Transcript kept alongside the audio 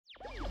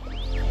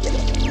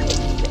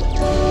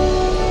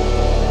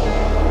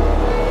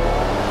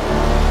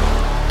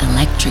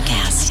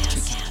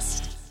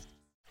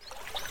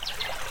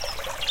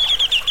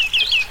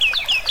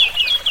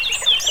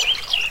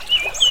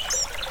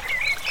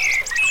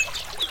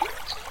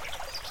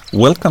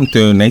Welcome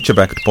to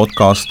Nature-backed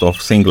podcast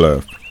of Single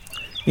Earth.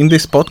 In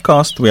this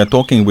podcast, we are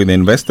talking with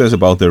investors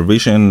about their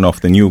vision of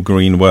the new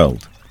green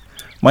world.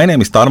 My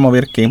name is Tarmo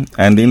Virki,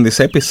 and in this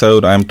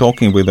episode, I am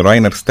talking with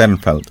Rainer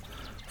Sternfeld,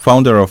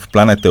 founder of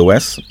Planet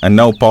OS and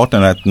now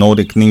partner at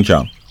Nordic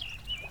Ninja.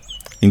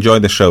 Enjoy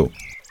the show.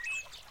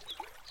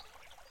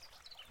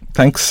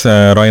 Thanks,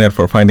 Rainer,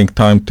 for finding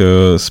time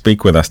to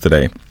speak with us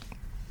today.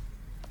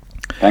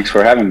 Thanks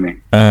for having me.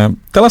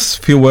 Tell us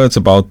a few words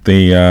about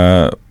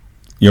the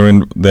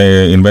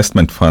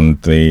investment fund,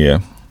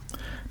 the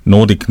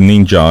Nordic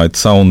Ninja. It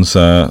sounds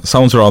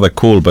rather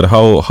cool, but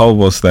how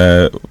was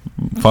the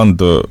fund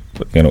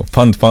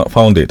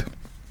founded?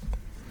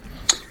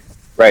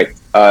 Right.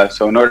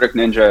 So Nordic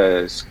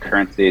Ninja is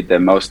currently the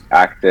most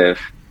active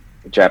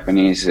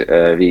Japanese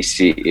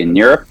VC in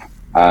Europe,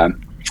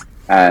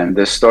 and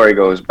this story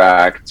goes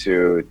back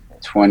to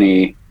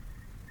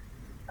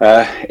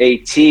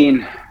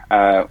 2018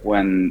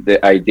 when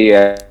the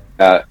idea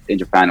in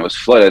Japan was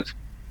floated.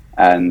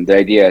 And the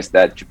idea is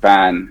that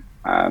Japan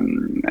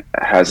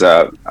has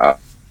a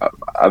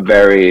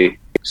very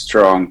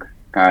strong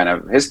kind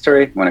of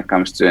history when it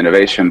comes to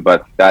innovation,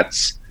 but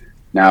that's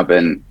now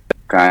been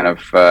kind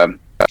of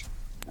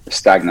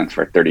stagnant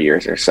for 30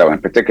 years or so,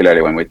 and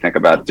particularly when we think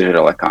about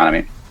digital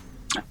economy.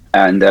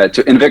 And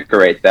to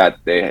invigorate that,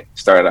 they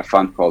started a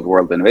fund called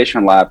World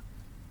Innovation Lab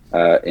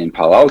in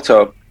Palo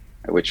Alto,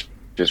 which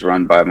is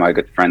run by my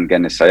good friend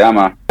Gen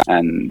Sayama,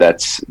 and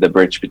that's the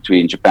bridge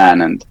between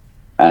Japan and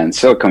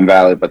Silicon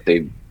Valley, but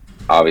they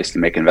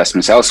obviously make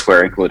investments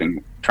elsewhere,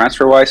 including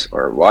TransferWise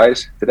or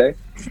Wise today.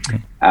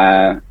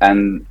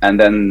 And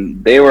then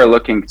they were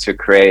looking to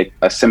create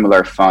a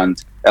similar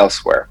fund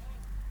elsewhere.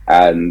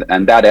 And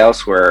that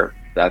elsewhere,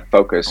 that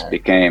focus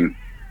became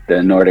the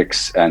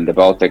Nordics and the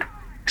Baltics,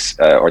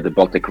 or the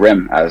Baltic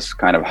Rim, as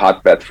kind of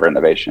hotbed for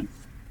innovation.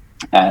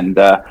 And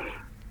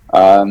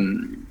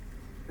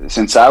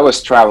since I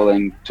was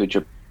traveling to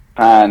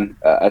Japan,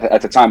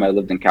 at the time I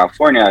lived in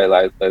California,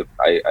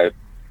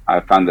 I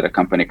founded a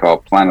company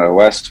called Planet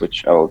OS,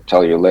 which I will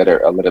tell you later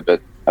a little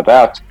bit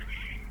about.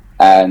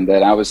 And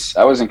then I was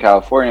in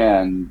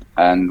California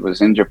and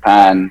was in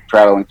Japan,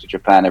 traveling to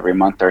Japan every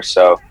month or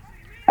so.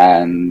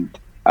 And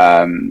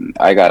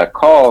I got a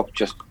call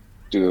just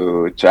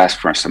to ask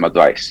for some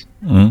advice.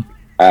 Mm-hmm.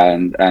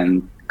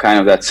 And kind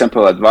of that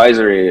simple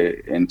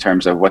advisory in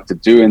terms of what to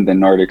do in the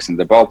Nordics and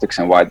the Baltics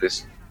and why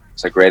this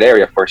is a great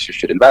area. Of course, you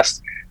should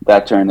invest.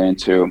 That turned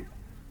into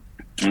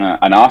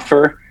an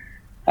offer.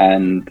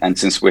 And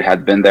since we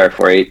had been there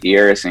for 8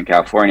 years in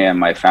California, and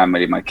my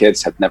family, my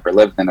kids had never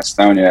lived in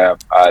Estonia,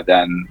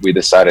 then we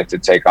decided to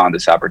take on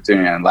this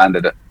opportunity and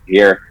landed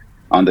here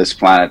on this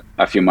planet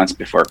a few months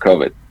before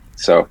COVID.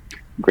 So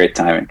great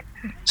timing.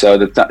 So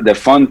the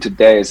fund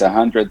today is a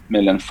 100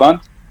 million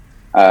fund,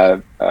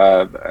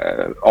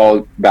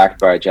 all backed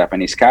by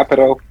Japanese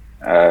capital.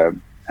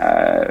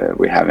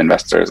 We have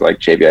investors like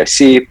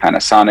JBIC,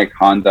 Panasonic,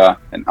 Honda,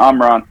 and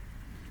Omron.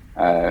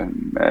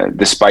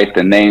 Despite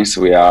the names,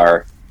 we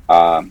are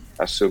a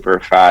super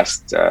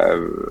fast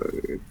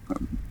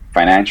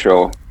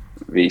financial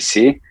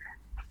VC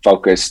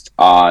focused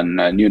on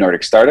new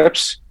Nordic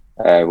startups,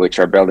 which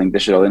are building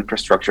digital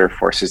infrastructure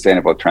for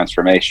sustainable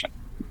transformation.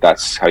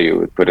 That's how you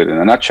would put it in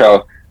a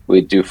nutshell.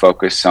 We do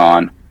focus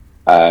on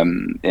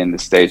in the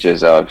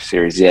stages of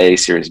Series A,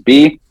 Series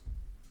B,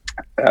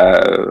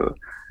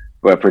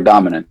 but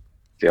predominantly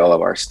all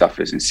of our stuff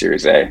is in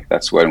Series A.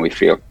 That's when we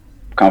feel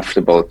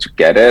comfortable to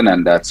get in,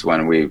 and that's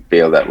when we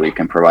feel that we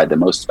can provide the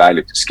most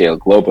value to scale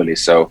globally.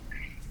 So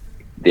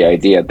the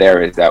idea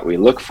there is that we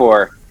look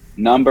for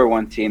number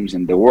one teams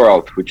in the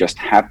world who just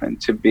happen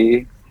to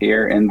be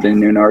here in the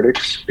new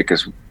Nordics,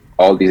 because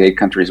all these 8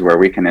 countries where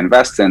we can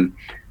invest in,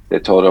 the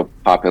total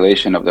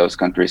population of those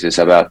countries is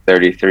about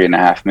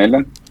 33.5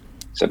 million.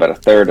 It's about a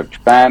third of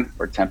Japan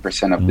or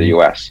 10% of the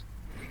US.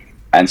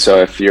 And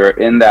so if you're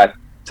in that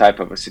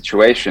type of a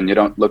situation, you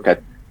don't look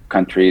at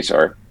countries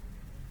or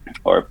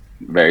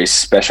very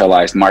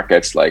specialized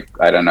markets like,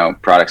 I don't know,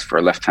 products for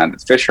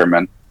left-handed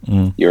fishermen.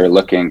 You're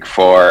looking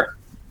for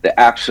the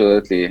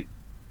absolutely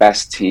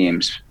best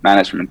teams,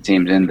 management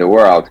teams in the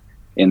world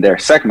in their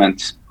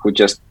segments who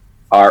just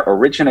are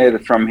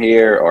originated from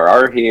here or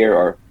are here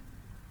or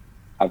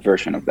a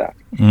version of that.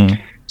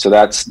 So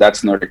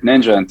that's Nordic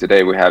Ninja, and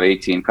today we have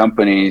 18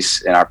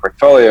 companies in our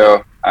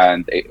portfolio,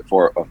 and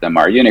 4 of them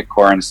are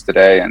unicorns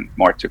today and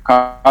more to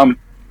come.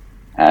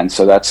 And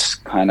so that's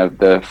kind of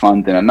the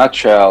fund in a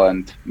nutshell.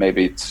 And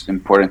maybe it's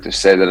important to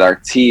say that our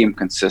team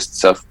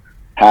consists of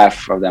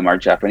half of them are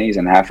Japanese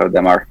and half of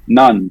them are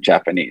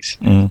non-Japanese.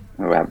 We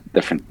have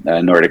different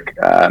Nordic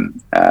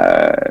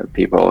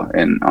people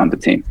on the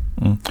team.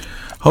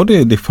 How do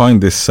you define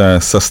this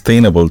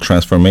sustainable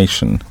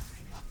transformation?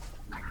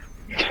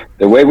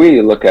 The way we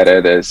look at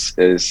it is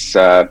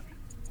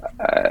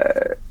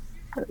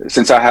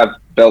since I have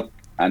built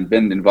and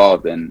been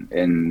involved in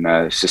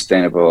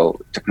sustainable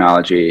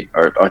technology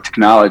or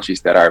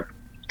technologies that are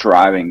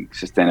driving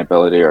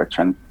sustainability or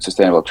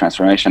sustainable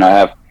transformation, I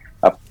have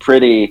a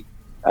pretty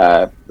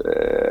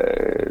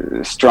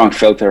strong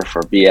filter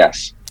for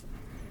BS.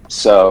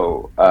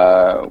 So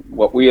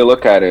what we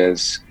look at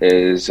is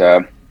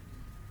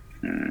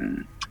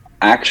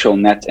actual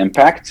net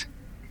impact.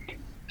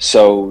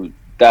 So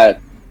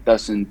that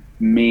doesn't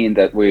mean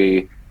that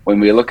when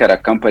we look at a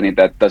company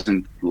that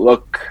doesn't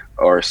look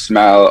or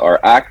smell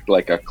or act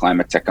like a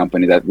climate tech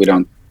company, that we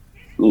don't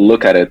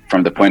look at it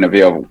from the point of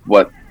view of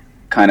what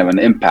kind of an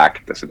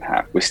impact does it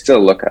have. We still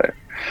look at it.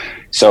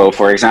 So,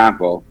 for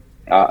example,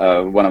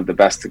 one of the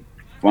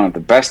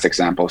best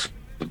examples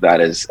of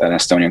that is an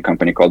Estonian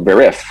company called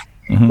Veriff,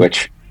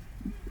 which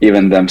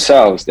even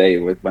themselves,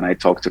 when I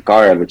talk to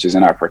Karel, which is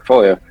in our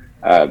portfolio,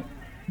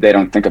 they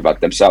don't think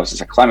about themselves as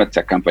a climate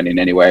tech company in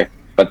any way,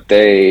 but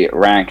they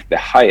rank the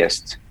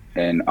highest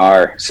in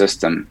our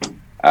system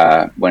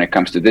when it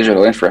comes to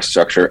digital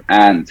infrastructure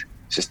and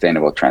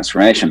sustainable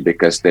transformation,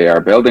 because they are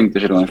building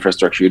digital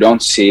infrastructure you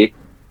don't see.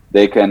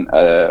 They can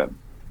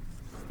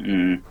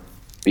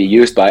be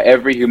used by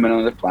every human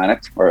on the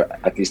planet, or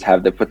at least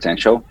have the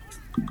potential,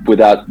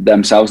 without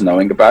themselves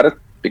knowing about it,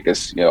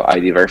 because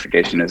ID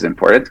verification is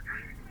important.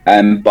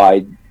 And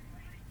by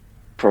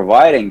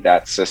providing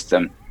that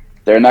system,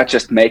 they're not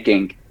just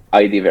making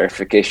ID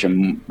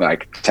verification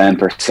like 10%,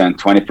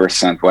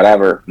 20%,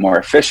 whatever, more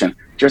efficient.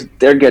 Just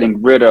they're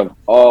getting rid of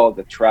all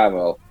the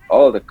travel,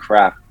 all the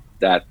crap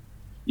that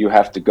you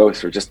have to go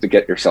through just to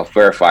get yourself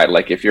verified.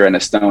 Like if you're an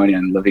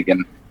Estonian living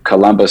in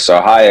Columbus,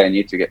 Ohio, and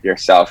you need to get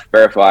yourself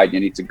verified,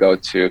 you need to go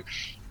to,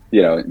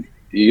 you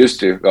used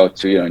to go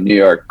to, New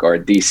York or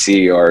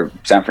DC or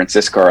San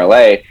Francisco or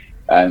LA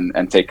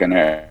and take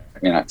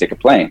take a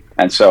plane.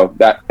 And so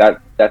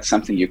that's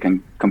something you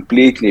can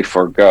completely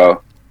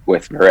forego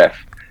with Veriff.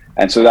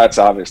 And so that's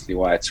obviously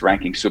why it's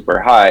ranking super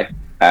high.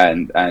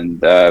 And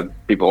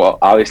people will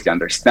obviously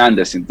understand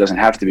this. It doesn't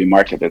have to be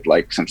marketed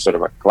like some sort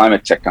of a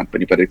climate tech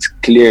company, but it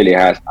clearly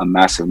has a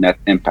massive net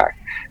impact.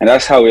 And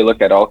that's how we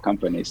look at all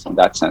companies in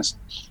that sense.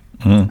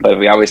 But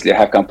we obviously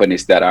have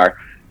companies that are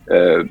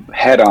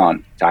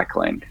head-on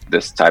tackling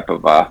this type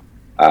of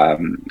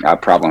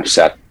problem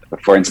set.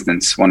 For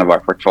instance, one of our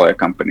portfolio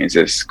companies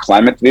is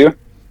ClimateView.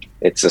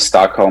 It's a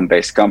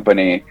Stockholm-based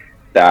company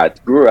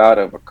that grew out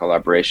of a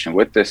collaboration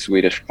with the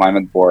Swedish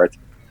Climate Board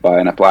by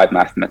an applied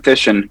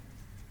mathematician,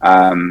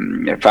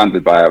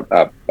 founded by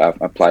a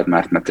applied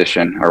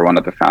mathematician, or one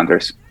of the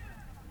founders,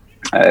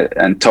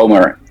 and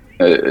Tomer,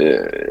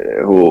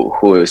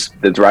 who is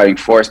the driving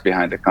force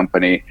behind the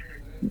company.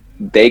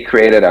 They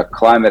created a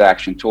climate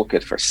action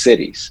toolkit for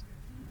cities.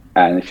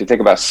 And if you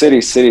think about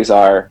cities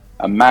are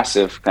a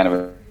massive kind of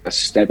a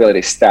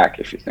sustainability stack,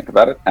 if you think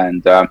about it.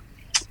 And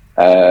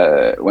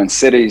when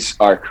cities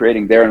are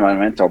creating their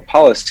environmental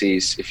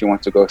policies, if you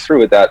want to go through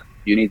with that,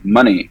 you need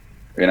money.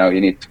 You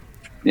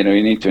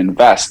need to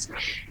invest,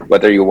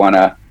 whether you want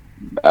to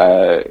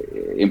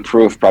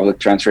improve public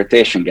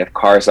transportation, get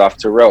cars off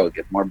the road,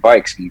 get more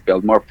bikes,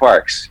 build more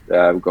parks,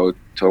 go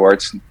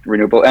towards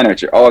renewable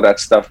energy. All of that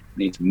stuff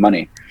needs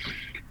money,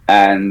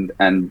 and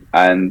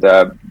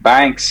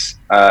banks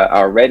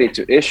are ready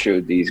to issue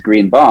these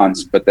green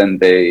bonds, but then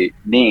they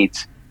need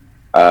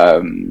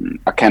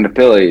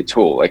accountability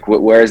tool. Like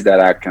where is that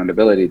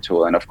accountability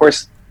tool? And of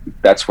course,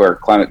 that's where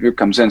ClimateView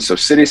comes in. So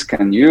cities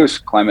can use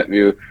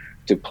ClimateView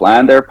to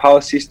plan their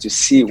policies, to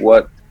see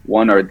what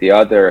one or the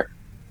other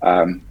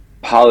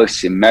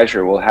policy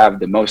measure will have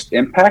the most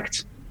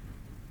impact.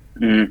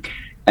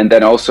 And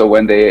then also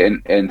when they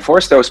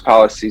enforce those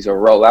policies or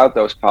roll out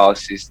those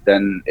policies,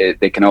 then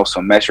they can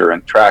also measure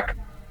and track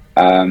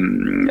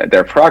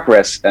their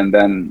progress. And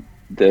then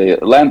the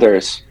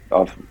lenders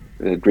of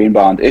the green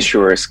bond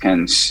issuers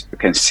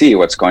can see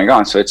what's going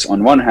on. So it's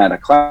on one hand a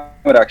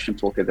climate action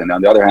toolkit, and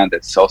on the other hand,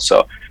 it's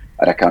also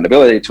an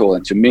accountability tool.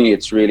 And to me,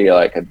 it's really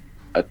like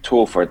a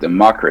tool for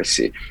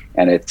democracy,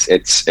 and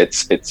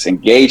it's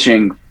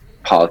engaging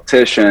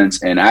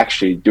politicians in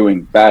actually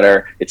doing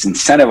better. It's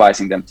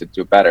incentivizing them to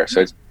do better. So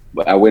it's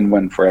a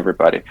win-win for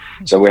everybody.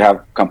 So we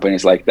have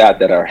companies like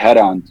that are head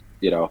on,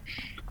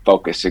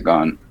 focusing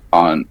on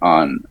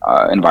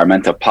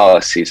environmental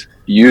policies,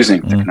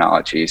 using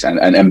technologies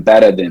and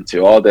embedded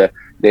into all the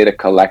data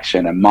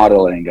collection and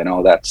modeling and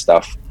all that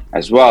stuff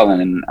as well.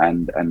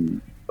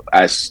 And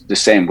as the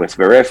same with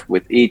Veriff,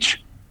 with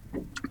each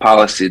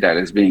policy that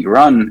is being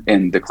run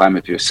in the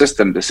ClimateView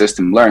system, the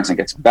system learns and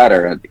gets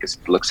better because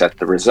it looks at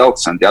the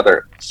results on the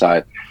other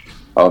side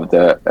of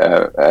the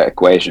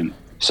equation.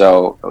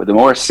 So the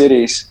more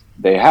cities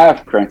they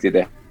have, currently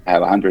they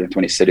have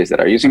 120 cities that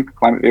are using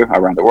ClimateView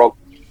around the world.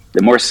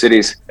 The more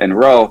cities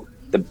enroll,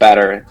 the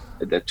better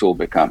the tool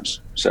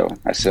becomes. So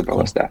as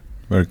simple as that.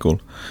 Very cool.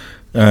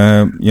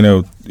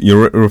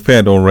 You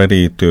referred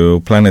already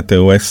to Planet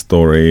OS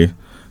story.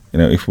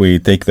 If we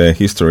take the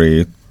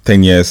history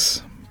 10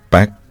 years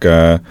back,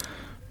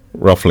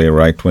 roughly,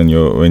 right, when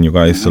you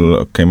guys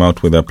came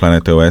out with the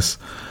Planet OS,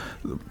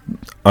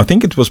 I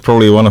think it was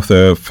probably one of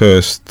the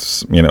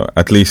first,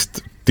 at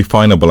least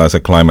definable as a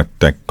climate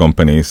tech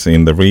companies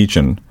in the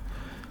region.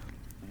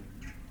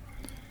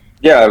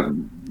 Yeah,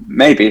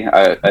 maybe.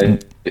 I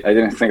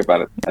didn't think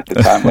about it at the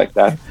time like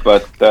that,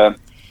 but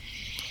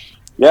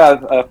Yeah,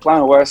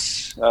 Planet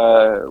West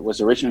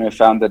was originally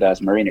founded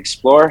as Marine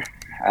Explorer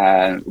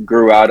and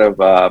grew out of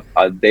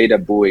a data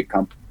buoy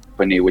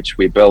company, which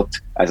we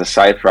built as a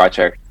side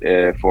project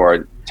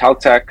for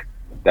Teltec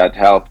that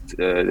helped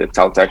the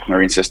Teltec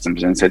Marine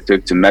Systems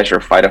Institute to measure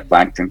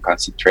phytoplankton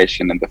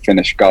concentration in the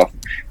Finnish Gulf.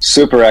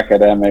 Super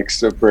academic,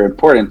 super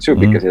important too,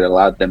 because it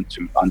allowed them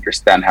to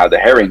understand how the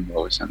herring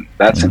moves. And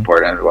that's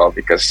important as well,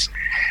 because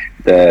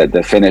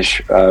the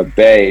Finnish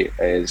Bay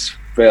is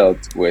filled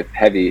with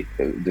heavy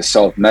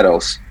dissolved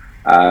metals.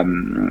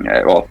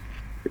 The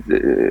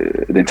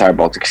entire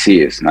Baltic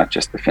Sea is not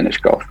just the Finnish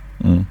Gulf.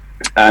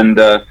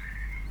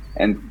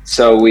 And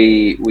so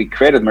we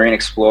created Marine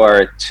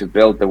Explorer to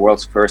build the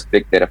world's first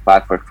big data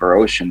platform for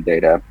ocean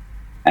data,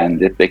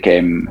 and it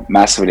became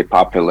massively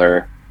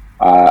popular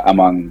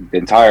among the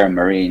entire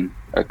marine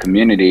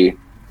community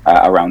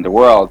around the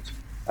world.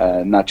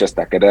 Not just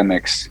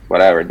academics,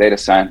 whatever, data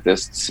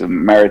scientists,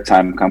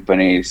 maritime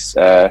companies,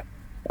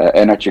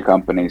 energy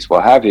companies,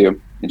 what have you,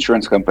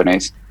 insurance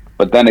companies.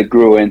 But then it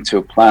grew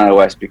into Planet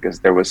West because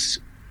there was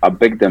a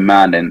big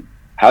demand in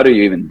how do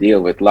you even deal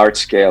with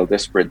large-scale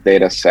disparate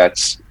data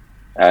sets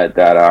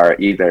that are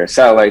either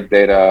satellite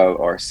data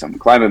or some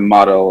climate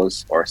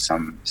models or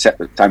some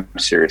time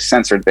series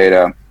sensor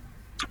data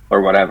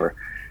or whatever.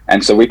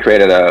 And so we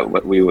created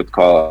what we would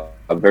call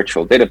a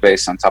virtual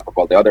database on top of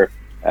all the other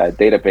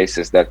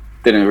databases that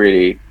didn't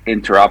really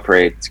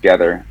interoperate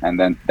together, and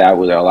then that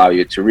would allow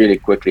you to really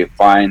quickly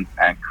find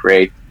and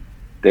create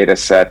data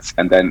sets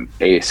and then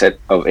a set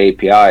of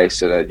APIs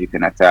so that you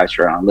can attach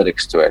your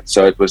analytics to it.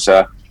 So it was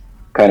a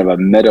kind of a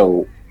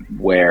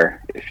middleware,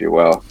 if you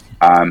will,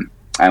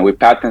 and we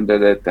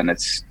patented it, and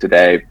it's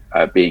today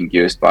being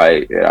used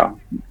by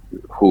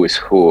who is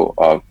who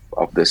of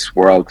this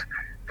world,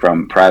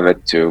 from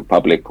private to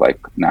public, like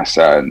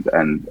NASA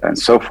and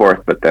so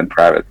forth, but then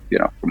private,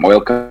 from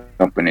oil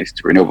companies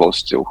to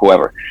renewables to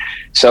whoever.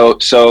 So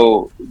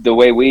the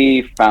way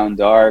we found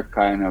our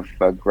kind of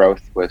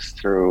growth was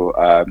through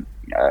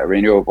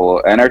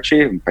renewable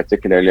energy,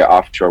 particularly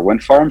offshore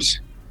wind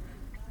farms.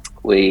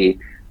 We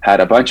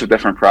had a bunch of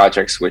different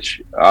projects, which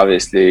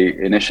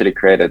obviously initially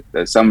created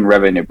some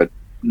revenue, but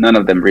none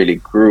of them really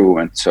grew.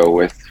 And so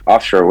with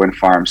offshore wind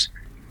farms,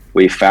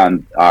 we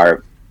found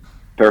our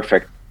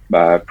perfect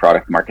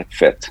product market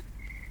fit.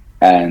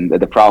 And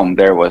the problem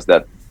there was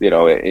that,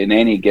 in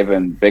any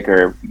given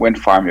bigger wind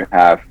farm, you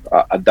have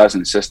a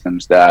dozen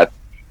systems that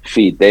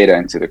feed data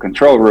into the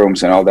control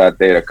rooms, and all that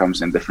data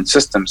comes in different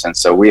systems. And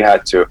so we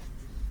had to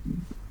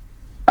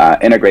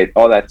integrate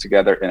all that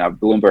together in a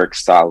Bloomberg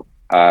style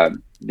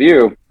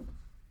view,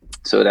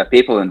 so that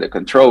people in the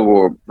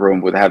control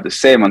room would have the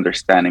same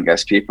understanding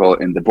as people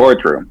in the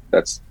boardroom.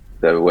 That's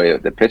the way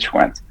the pitch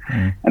went.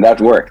 And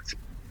that worked.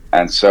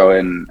 And so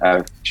in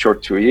a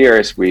short 2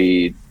 years,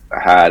 we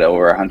had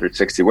over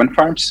 160 wind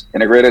farms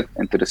integrated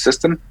into the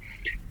system.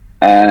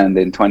 And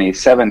in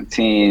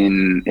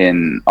 2017,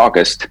 in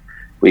August,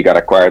 we got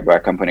acquired by a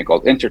company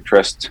called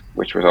Intertrust,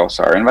 which was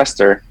also our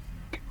investor.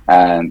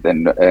 And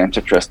then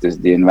Intertrust is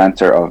the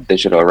inventor of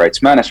digital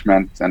rights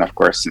management. And of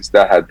course, since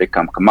that had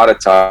become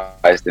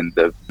commoditized in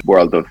the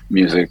world of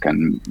music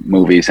and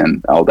movies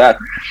and all that,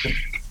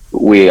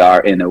 we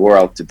are in a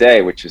world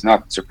today, which is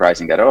not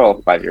surprising at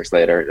all, 5 years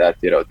later, that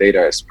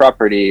data is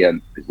property,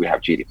 and we have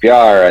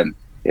GDPR, and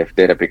if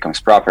data becomes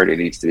property, it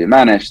needs to be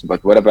managed.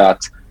 But what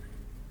about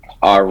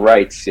our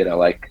rights?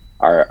 Like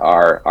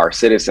our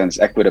citizens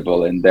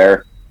equitable in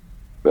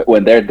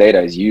when their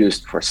data is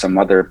used for some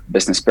other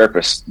business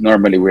purpose?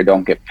 Normally, we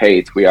don't get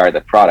paid. We are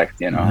the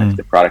product. If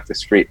the product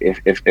is free,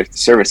 if the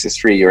service is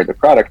free, you're the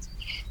product.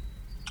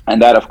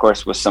 And that, of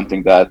course, was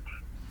something that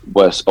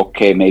was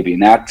okay maybe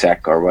in ad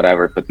tech or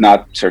whatever, but not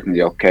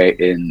certainly okay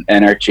in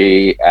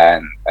energy.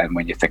 And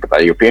when you think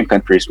about European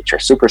countries, which are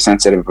super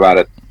sensitive about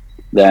it,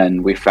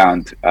 then we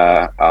found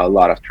a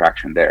lot of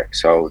traction there.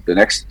 So the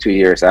next 2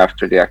 years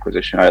after the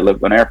acquisition, I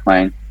lived on an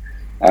airplane,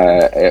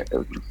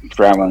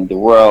 traveling the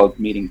world,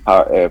 meeting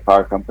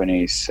power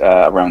companies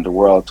around the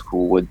world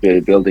who would be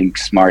building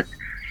smart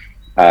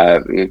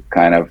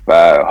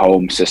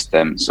home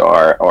systems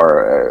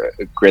or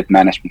grid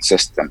management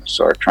systems,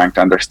 or trying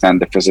to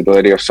understand the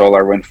feasibility of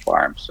solar wind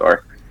farms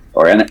or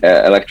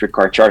electric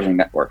car charging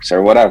networks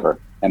or whatever.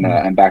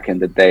 And back in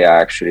the day, I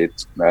actually,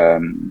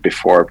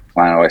 before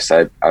Planet West,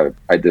 I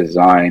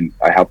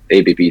helped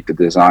ABB to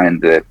design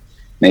the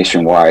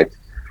nationwide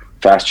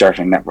fast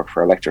charging network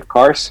for electric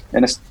cars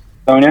in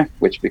Estonia,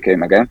 which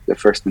became, again, the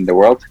first in the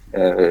world,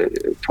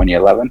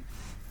 2011.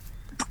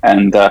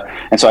 And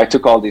so I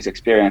took all these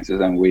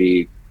experiences, and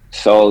we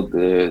sold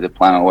the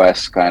Planet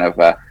West kind of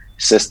a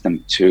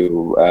system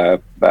to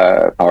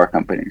power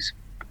companies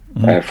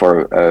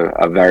for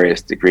a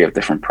various degree of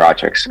different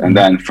projects. And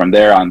then from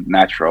there on,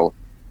 natural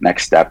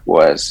next step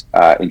was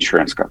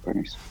insurance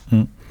companies.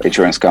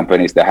 Insurance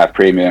companies that have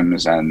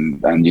premiums,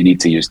 and you need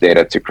to use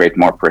data to create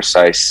more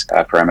precise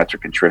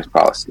parametric insurance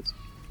policies.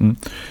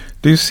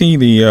 Do you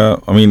see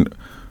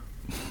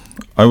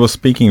I was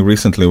speaking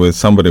recently with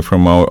somebody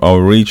from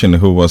our region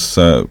who was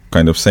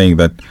kind of saying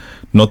that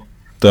not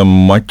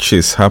much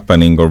is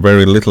happening, or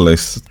very little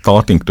is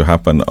starting to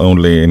happen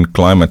only in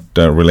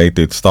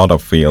climate-related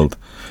startup field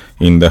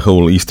in the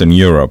whole Eastern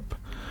Europe.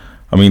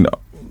 I mean,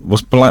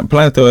 was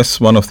Planet OS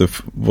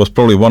was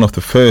probably one of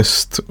the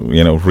first,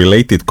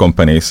 related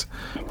companies,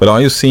 but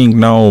are you seeing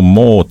now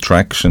more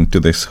traction to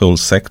this whole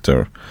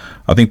sector?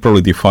 I think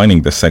probably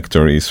defining the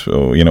sector is,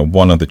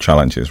 one of the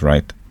challenges,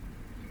 right?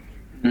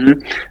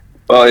 Mm-hmm.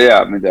 Well, yeah,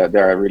 I mean,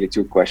 there are really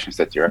two questions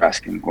that you're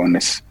asking. One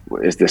is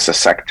this a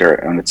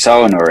sector on its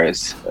own, or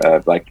is,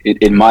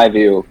 in my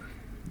view,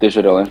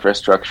 digital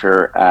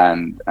infrastructure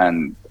and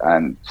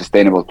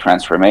sustainable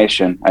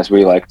transformation, as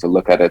we like to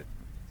look at it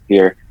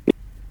here,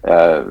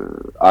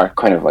 are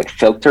kind of like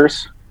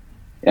filters,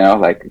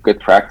 like good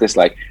practice,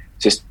 like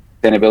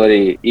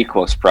sustainability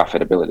equals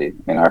profitability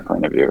in our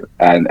point of view,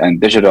 and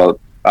digital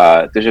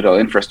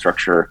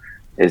infrastructure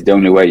is the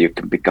only way you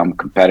can become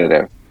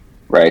competitive,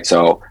 right?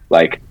 So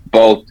like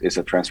Bolt is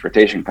a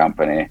transportation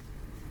company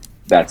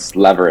that's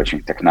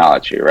leveraging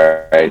technology,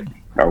 right?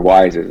 Or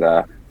Wise is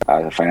a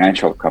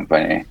financial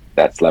company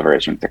that's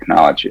leveraging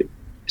technology.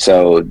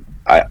 So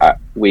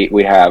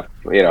we have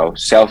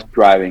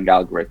self-driving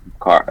algorithm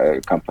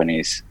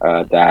companies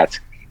that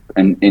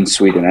in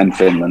Sweden and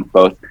Finland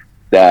both,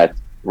 that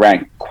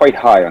rank quite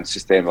high on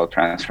sustainable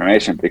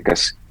transformation,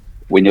 because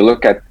when you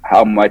look at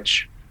how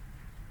much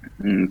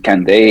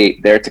can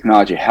their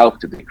technology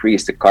help to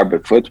decrease the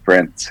carbon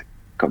footprint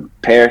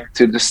compared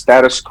to the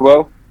status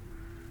quo,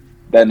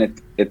 then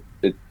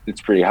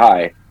it's pretty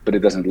high, but it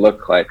doesn't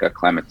look like a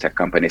climate tech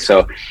company.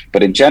 So,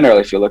 but in general,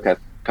 if you look at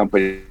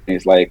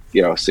companies like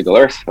Single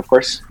Earth, of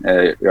course,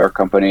 your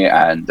company,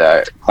 and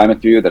Climate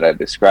View that I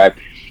described,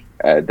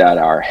 that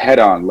are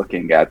head-on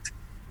looking at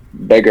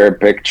bigger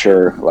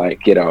picture,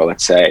 like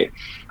let's say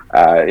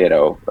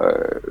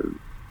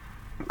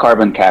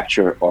carbon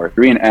capture or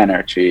green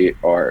energy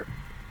or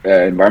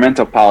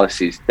environmental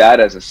policies. That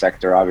as a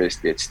sector,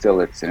 obviously, it's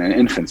in an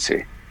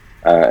infancy,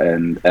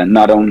 and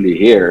not only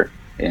here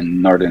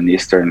in northern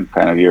eastern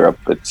kind of Europe,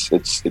 it's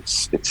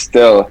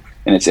still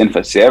in its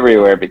infancy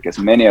everywhere, because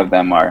many of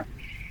them are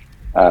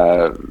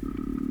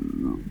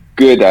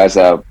good as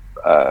a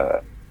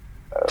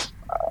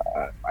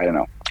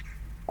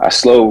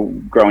slow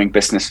growing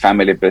business,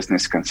 family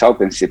business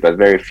consultancy, but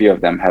very few of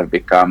them have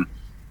become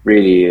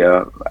really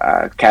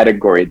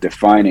category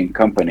defining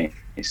companies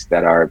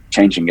that are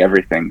changing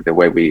everything, the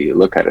way we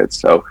look at it.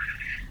 So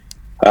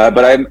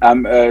but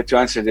I'm to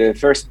answer the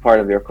first part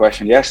of your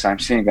question, yes, I'm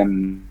seeing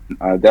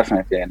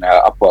definitely an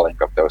upwelling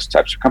of those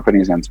types of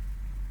companies,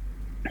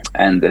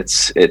 and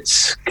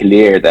it's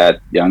clear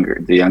that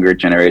the younger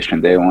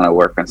generation, they want to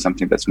work on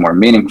something that's more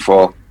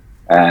meaningful,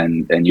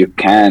 and you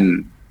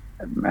can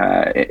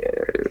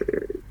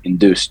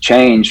induce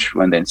change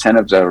when the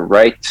incentives are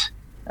right,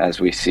 as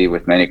we see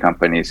with many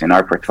companies in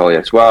our portfolio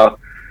as well.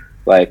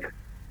 Like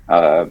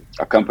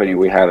a company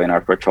we have in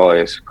our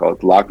portfolio is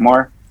called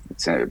Logmore.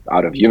 It's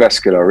out of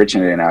Jyväskylä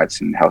originally. Now it's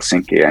in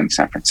Helsinki and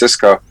San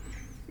Francisco.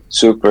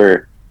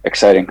 Super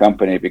exciting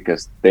company,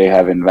 because they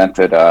have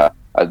invented a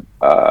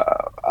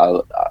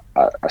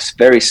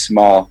very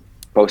small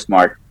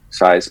postmark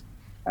size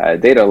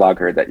data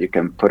logger that you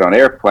can put on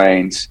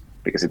airplanes,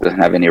 because it doesn't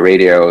have any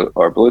radio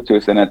or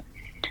Bluetooth in it.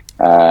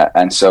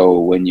 And so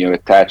when you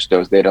attach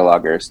those data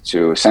loggers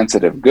to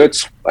sensitive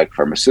goods like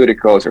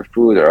pharmaceuticals or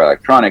food or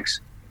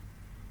electronics,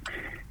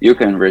 you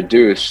can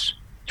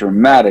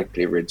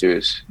dramatically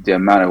reduce the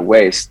amount of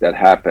waste that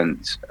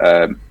happens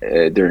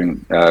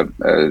during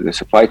the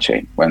supply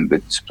chain, when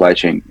the supply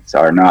chains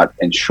are not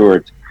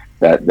ensured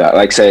that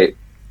like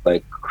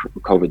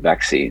COVID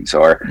vaccines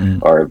or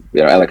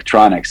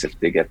electronics, if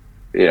they get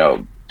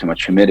too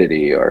much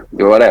humidity or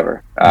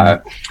whatever.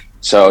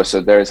 So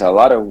there's a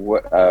lot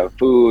of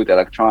food,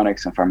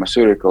 electronics, and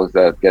pharmaceuticals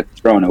that get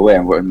thrown away.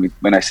 And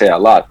when I say a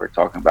lot, we're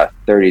talking about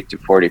 30 to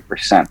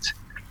 40%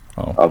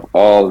 of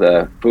all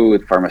the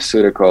food,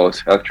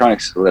 pharmaceuticals,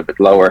 electronics is a little bit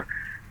lower.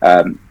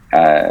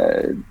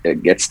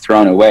 It gets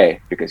thrown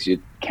away because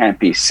you can't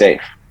be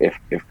safe if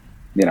you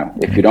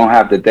don't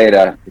have the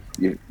data.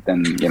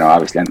 Then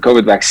obviously, and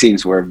COVID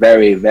vaccines were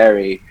very,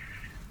 very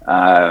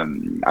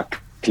a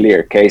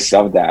clear case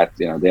of that.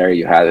 There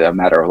you had a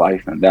matter of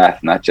life and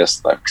death, not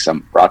just like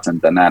some rotten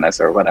bananas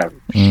or whatever.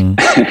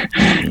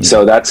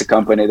 So that's a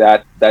company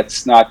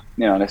that's not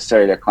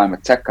necessarily a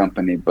climate tech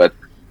company, but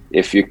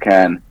if you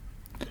can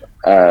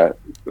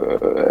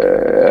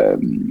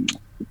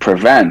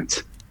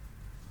prevent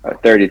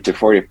 30 to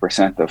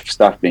 40% of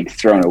stuff being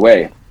thrown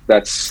away,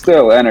 that's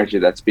still energy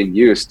that's being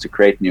used to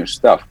create new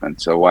stuff, and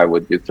so why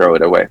would you throw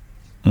it away?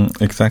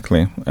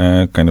 Exactly.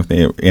 Kind of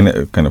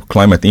the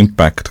climate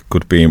impact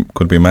could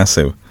be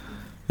massive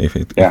if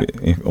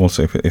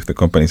the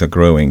companies are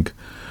growing.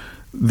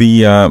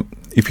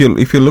 If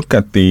you look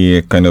at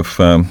the kind of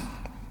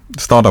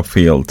startup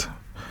field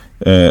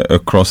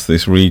across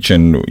this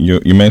region,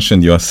 you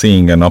mentioned you are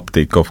seeing an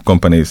uptick of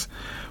companies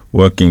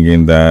working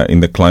in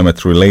the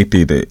climate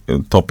related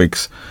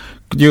topics.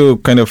 Could you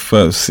kind of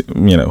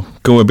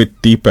go a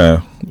bit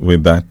deeper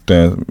with that?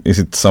 Is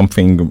it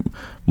something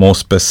more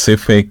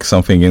specific,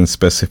 something in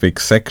specific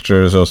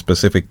sectors or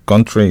specific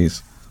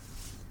countries?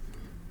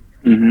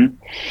 Mm-hmm.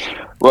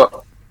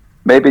 Well,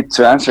 maybe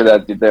to answer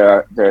that,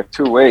 there are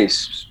two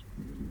ways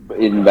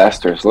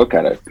investors look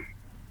at it,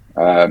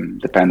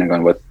 depending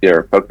on what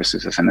your focus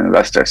is as an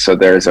investor. So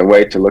there's a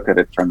way to look at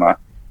it from a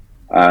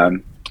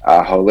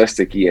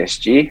holistic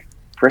ESG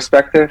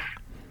perspective,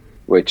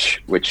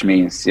 which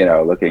means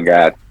looking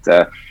at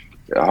the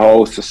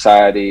whole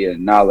society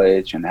and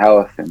knowledge and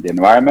health and the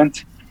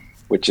environment,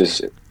 which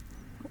is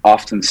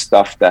often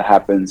stuff that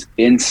happens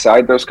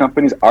inside those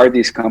companies. Are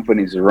these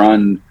companies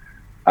run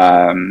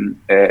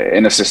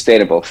in a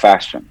sustainable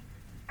fashion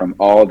from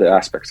all the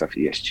aspects of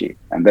ESG?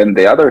 And then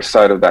the other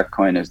side of that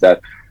coin is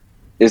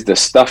the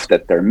stuff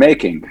that they're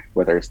making,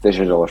 whether it's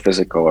digital or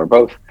physical or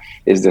both,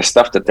 is the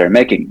stuff that they're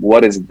making,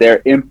 what is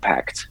their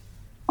impact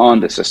on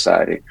the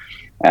society?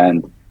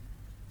 And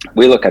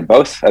we look at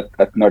both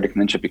at Nordic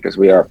Ninja because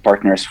we are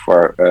partners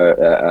for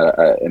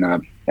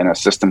in a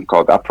system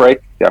called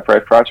Upright, the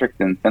Upright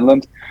project in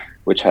Finland,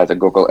 which has a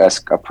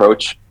Google-esque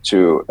approach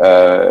to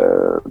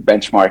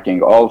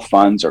benchmarking all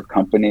funds or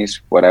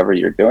companies, whatever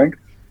you're doing,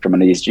 from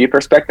an ESG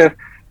perspective.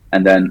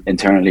 And then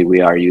internally, we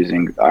are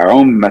using our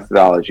own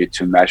methodology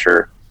to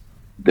measure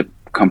the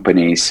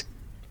company's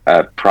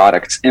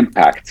product's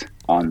impact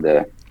on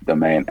the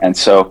domain. And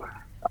so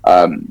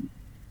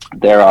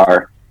there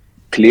are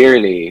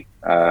clearly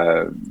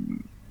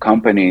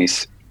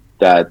companies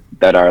that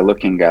are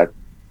looking at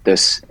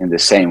this in the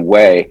same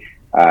way,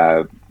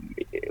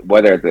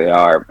 whether they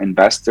are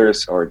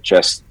investors or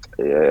just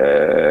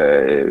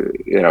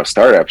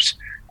startups.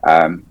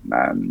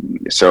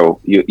 So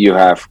you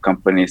have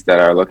companies that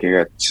are looking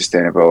at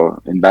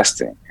sustainable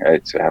investing,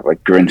 right? So you have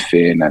like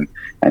Greenfin,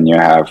 and you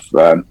have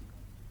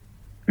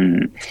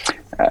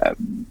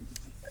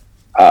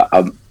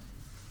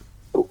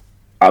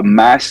a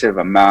massive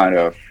amount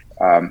of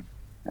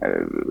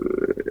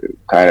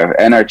kind of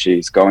energy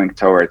is going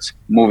towards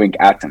moving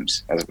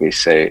atoms, as we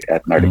say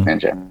at Nordic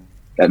Ninja.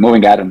 That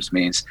moving atoms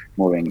means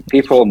moving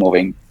people,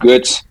 moving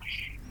goods,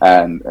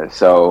 and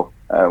so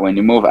when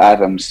you move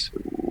atoms,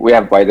 we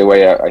have, by the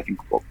way, I think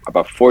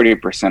about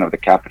 40% of the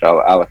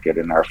capital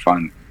allocated in our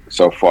fund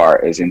so far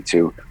is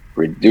into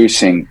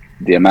reducing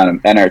the amount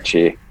of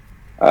energy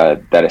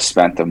that is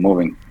spent on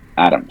moving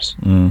atoms,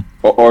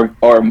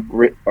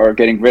 or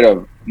getting rid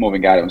of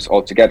moving atoms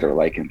altogether,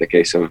 like in the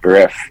case of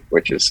Verif,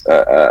 which is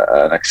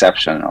an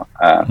exceptional.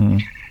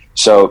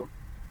 So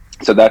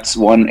that's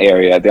one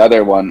area. The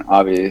other one,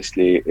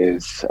 obviously,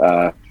 is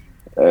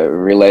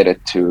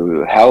related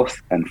to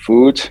health and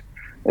food.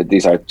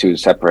 These are two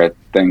separate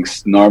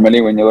things.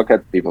 Normally, when you look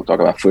at people talk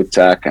about food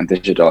tech and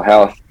digital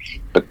health,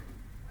 but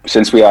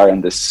since we are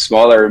in this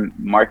smaller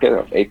market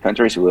of 8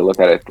 countries, we look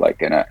at it like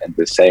in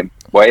the same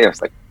way.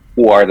 It's like,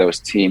 who are those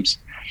teams?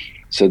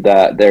 So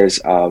that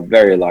there's a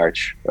very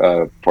large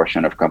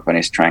portion of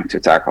companies trying to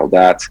tackle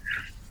that.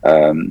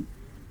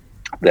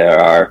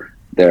 There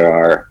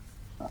are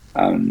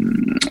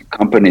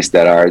companies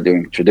that are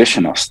doing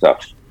traditional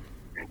stuff.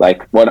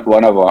 Like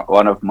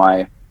one of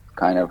my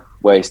kind of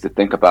ways to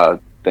think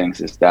about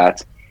things is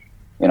that,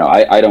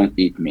 I don't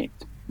eat meat,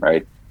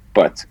 right?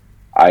 But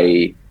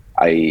I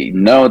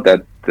know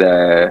that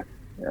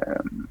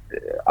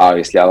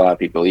obviously a lot of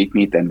people eat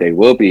meat, and they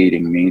will be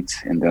eating meat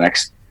in the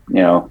next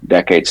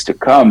decades to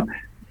come,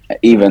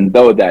 even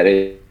though that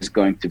is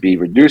going to be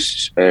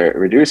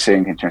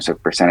reducing in terms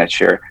of percentage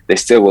share. They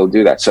still will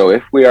do that. So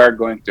if we are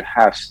going to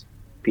have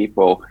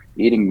people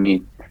eating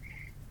meat,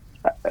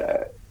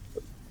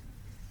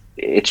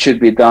 it should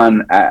be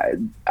done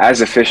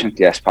as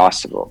efficiently as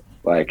possible.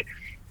 Like,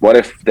 what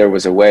if there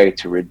was a way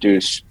to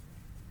reduce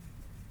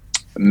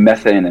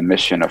methane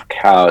emission of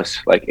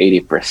cows like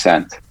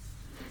 80%?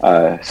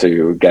 So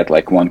you get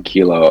like 1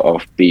 kilo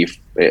of beef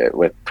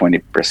with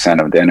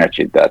 20% of the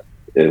energy that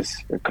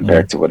is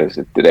compared to what is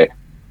it today.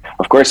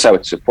 Of course, I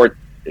would support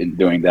in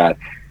doing that,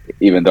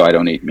 even though I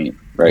don't eat meat,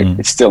 right?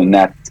 It's still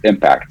net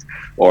impact.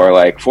 Or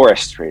like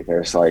forestry,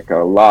 there's like a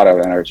lot of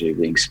energy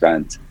being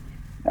spent.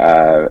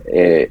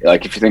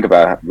 Like if you think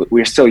about it,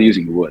 we're still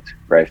using wood,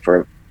 right?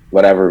 For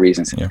whatever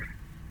reasons. Yeah.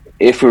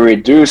 If we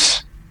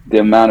reduce the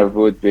amount of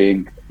wood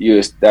being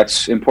used,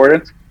 that's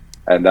important.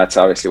 And that's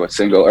obviously what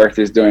Single Earth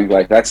is doing.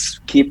 Like, let's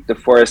keep the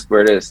forest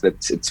where it is.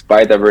 It's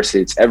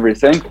biodiversity, it's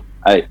everything.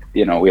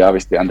 We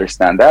obviously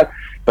understand that.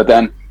 But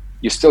then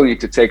you still need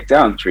to take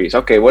down trees.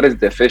 Okay, what is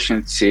the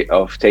efficiency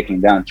of taking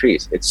down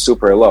trees? It's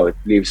super low. It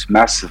leaves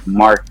massive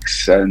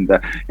marks and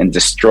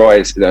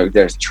destroys.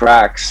 There's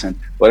tracks. And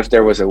what if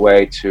there was a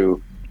way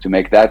to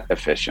make that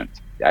efficient?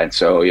 And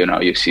so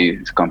you see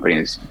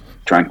companies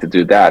trying to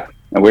do that.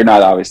 And we're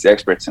not obviously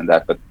experts in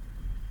that, but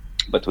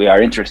we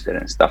are interested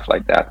in stuff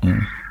like that.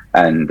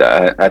 And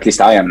at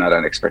least I am not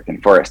an expert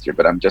in forestry,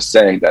 but I'm just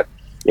saying that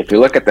if you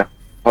look at the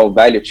whole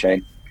value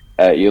chain,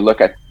 you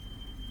look at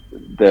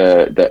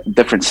the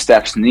different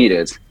steps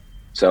needed.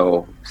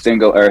 So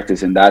Single Earth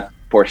is in that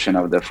portion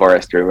of the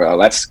forestry. Well,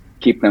 let's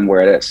keep them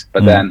where it is.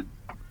 But then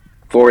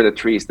for the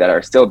trees that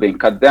are still being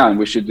cut down,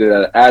 we should do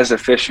that as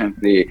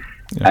efficiently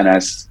and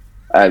as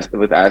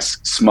as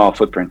small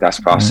footprint as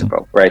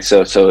possible, right?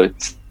 So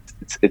it's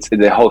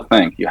the whole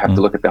thing. You have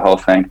to look at the whole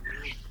thing,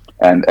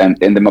 and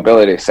in the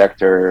mobility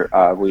sector,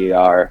 we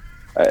are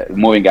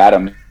moving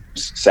atoms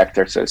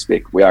sector, so to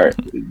speak. We are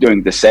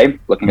doing the same,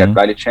 looking at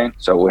value chain.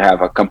 So we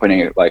have a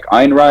company like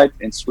Einride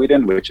in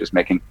Sweden, which is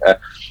making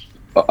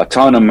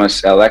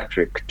autonomous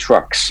electric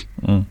trucks.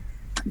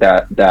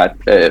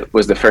 That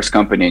was the first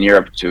company in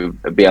Europe to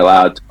be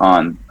allowed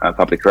on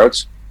public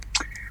roads.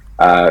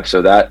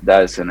 So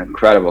that is an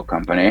incredible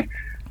company.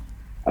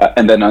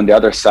 And then on the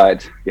other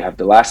side, you have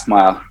the last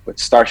mile with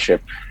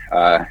Starship,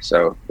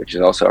 which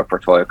is also a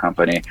portfolio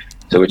company.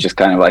 So which is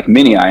kind of like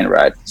mini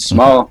Einride,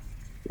 small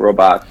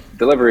robot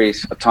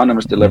deliveries,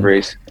 autonomous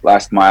deliveries,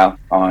 last mile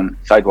on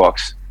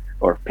sidewalks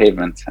or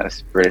pavement,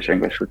 as British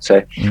English would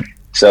say.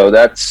 So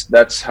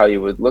that's how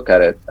you would look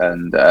at it,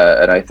 and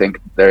I think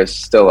there's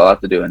still a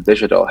lot to do in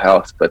digital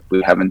health, but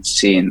we haven't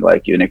seen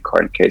like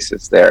unicorn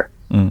cases there.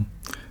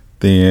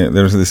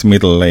 There's this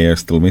middle layer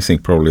still missing,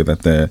 probably,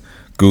 that the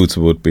goods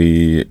would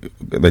be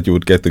that you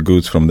would get the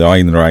goods from the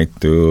Einride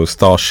to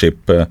Starship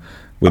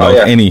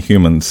without any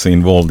humans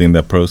involved in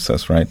the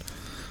process, right?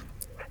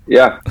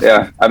 Yeah.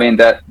 I mean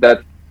that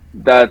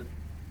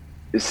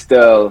is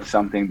still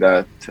something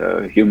that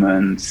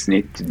humans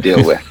need to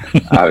deal with.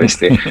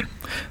 Obviously,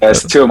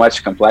 there's too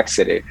much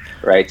complexity,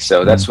 right?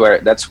 So that's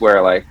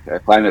where like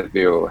Climate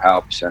View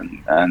helps,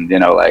 and you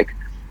know, like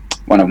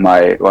one of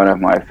my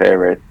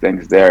favorite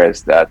things there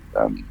is that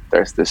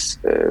there's this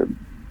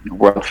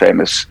world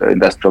famous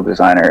industrial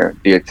designer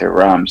Dieter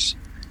Rams,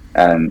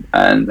 and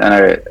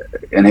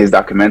in his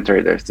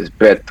documentary there's this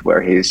bit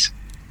where he's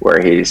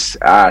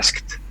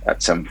asked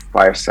at some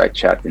fireside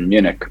chat in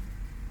Munich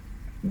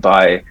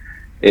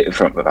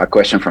from a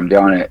question from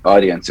the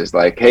audience is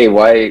like, hey,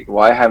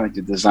 why haven't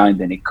you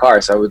designed any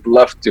cars? I would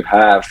love to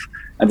have,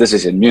 and this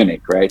is in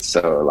Munich, right?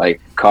 So like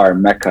car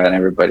mecca, and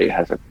everybody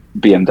has a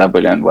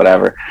BMW and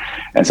whatever,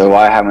 and so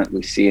why haven't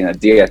we seen a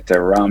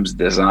Dieter Rams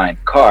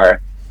designed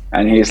car?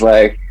 And he's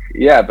like,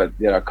 yeah, but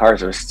you know,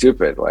 cars are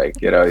stupid.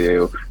 Like, you know,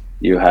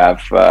 you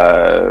have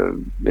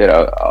kind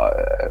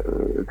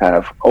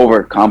of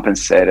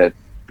overcompensated,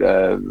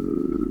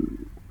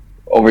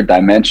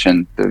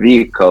 overdimensioned the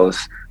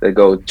vehicles that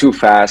go too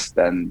fast,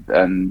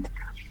 and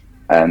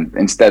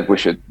instead we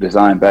should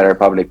design better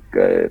public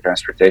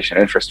transportation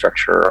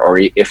infrastructure, or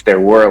if there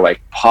were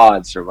like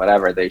pods or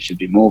whatever, they should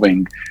be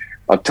moving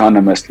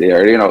autonomously,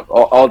 or you know,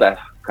 all that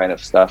kind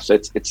of stuff. So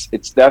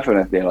it's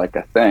definitely like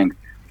a thing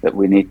that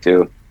we need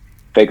to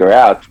figure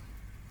out,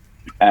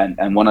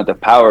 and one of the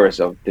powers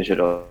of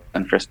digital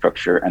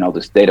infrastructure and all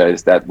this data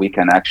is that we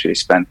can actually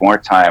spend more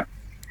time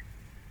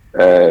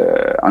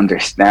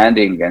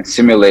understanding and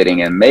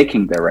simulating and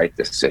making the right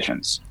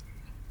decisions,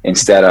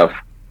 instead of,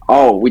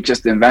 oh, we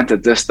just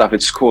invented this stuff,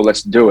 it's cool,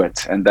 let's do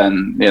it, and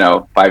then, you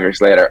know, 5 years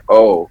later,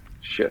 oh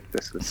shit,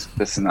 this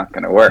is not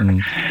going to work.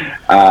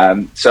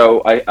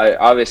 So I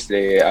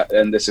obviously,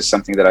 and this is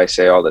something that I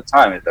say all the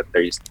time, is that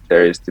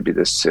there is to be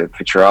this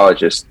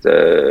futurologist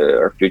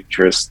or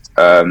futurist,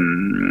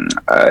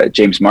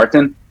 James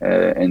Martin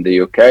in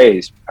the UK.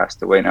 He's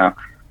passed away now,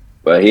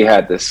 but he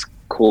had this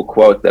cool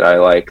quote that I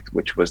liked,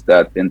 which was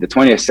that in the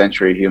 20th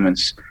century,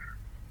 humans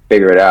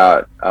figured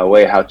out a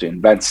way how to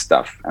invent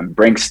stuff and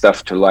bring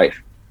stuff to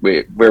life.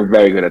 We're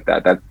very good at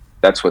that.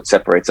 That's what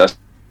separates us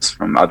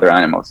from other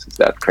animals, is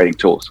that creating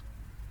tools.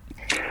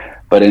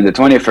 But in the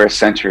 21st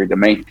century, the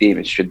main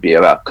theme should be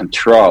about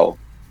control,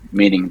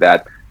 meaning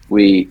that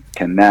we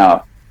can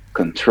now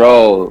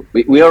control.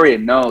 We already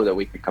know that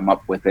we can come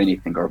up with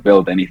anything or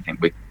build anything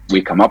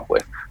we come up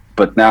with,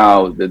 but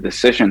now the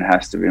decision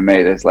has to be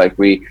made. It's like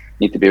we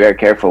need to be very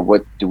careful,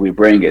 what do we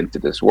bring into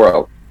this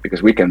world,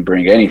 because we can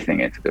bring anything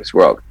into this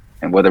world,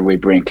 and whether we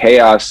bring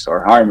chaos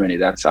or harmony,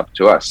 that's up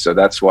to us. So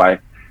that's why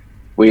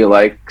we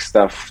like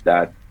stuff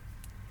that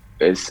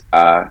is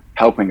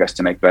helping us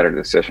to make better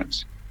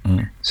decisions.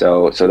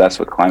 So that's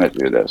what Climate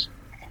View does.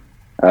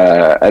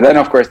 And then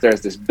of course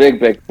there's this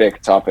big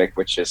topic,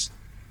 which is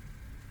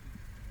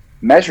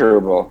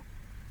measurable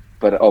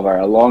but over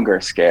a longer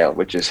scale,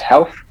 which is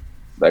health.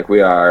 Like, we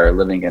are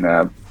living in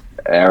a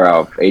era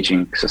of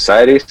aging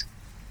societies,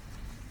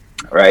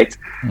 right?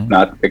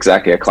 Not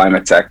exactly a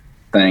climate tech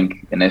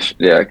thing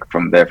initially, like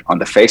on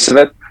the face of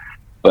it,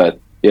 but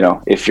you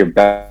know, if you're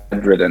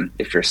bedridden,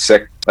 if you're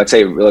sick, let's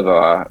say we live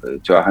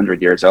to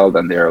 100 years old,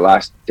 and their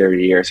last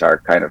 30 years are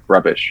kind of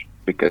rubbish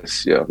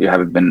because you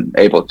haven't been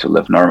able to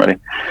live normally.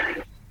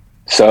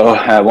 So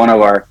one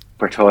of our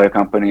portfolio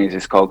companies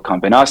is called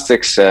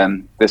Combinostics,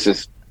 and this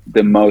is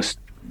the most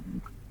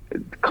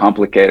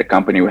complicated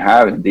company we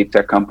have, a deep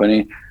tech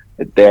company.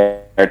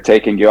 They're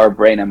taking your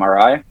brain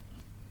MRI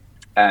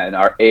and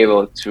are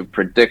able to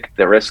predict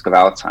the risk of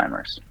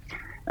Alzheimer's.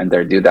 And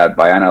they do that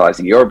by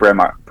analyzing your brain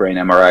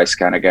MRI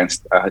scan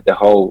against the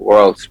whole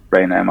world's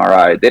brain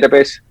MRI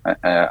database,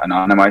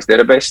 anonymized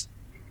database.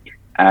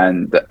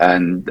 And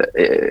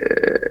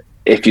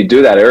if you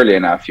do that early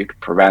enough, you can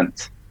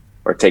prevent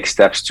or take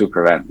steps to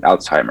prevent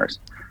Alzheimer's.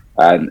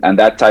 And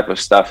that type of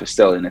stuff is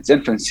still in its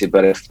infancy,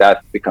 but if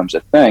that becomes a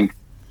thing,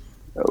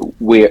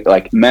 we,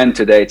 like, men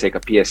today take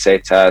a PSA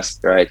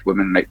test, right?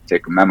 Women might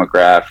take a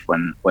mammograph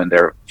when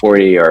they're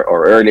 40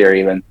 or earlier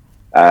even.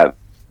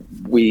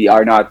 We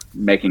are not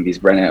making these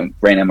brain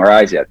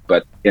MRIs yet,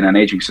 but in an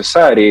aging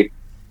society,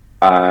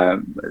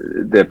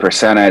 the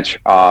percentage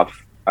of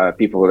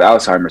people with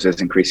Alzheimer's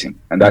is increasing,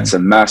 and that's a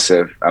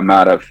massive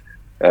amount of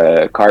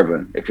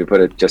carbon. If you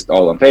put it just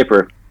all on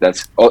paper,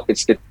 that's all.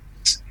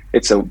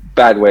 It's a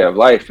bad way of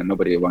life, and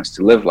nobody wants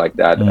to live like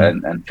that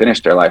and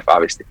finish their life,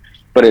 obviously.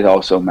 But it's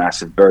also a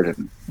massive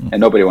burden, and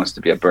nobody wants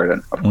to be a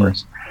burden, of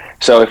course.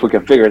 So if we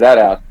can figure that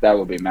out, that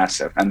will be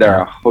massive. And there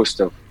are a host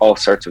of all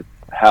sorts of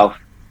health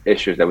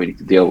issues that we need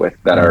to deal with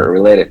that are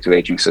related to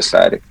aging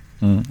society.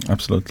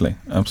 Absolutely.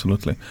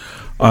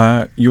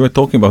 You were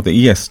talking about the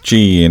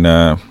ESG in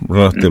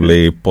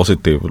relatively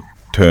positive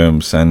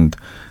terms, and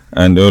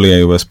earlier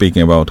you were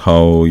speaking about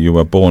how you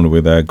were born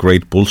with a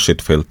great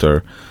bullshit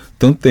filter.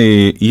 Don't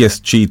the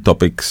ESG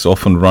topics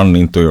often run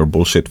into your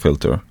bullshit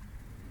filter?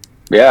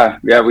 Yeah,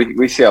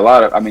 we see a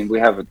lot of. I mean, we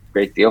have a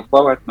great deal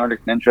flow at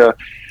Nordic Ninja,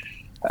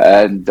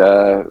 and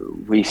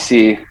we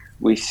see.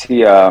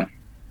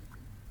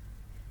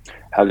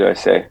 How do I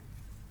say?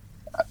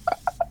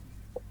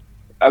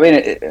 I mean,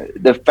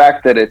 the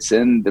fact that it's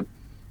in the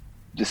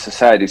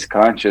society's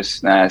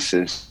consciousness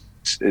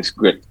is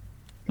good,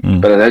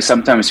 but I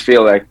sometimes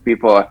feel like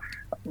people,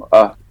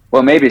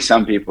 well, maybe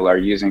some people are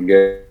using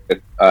it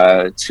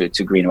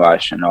to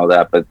greenwash and all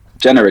that, but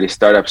generally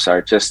startups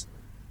are just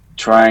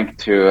trying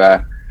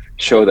to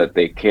show that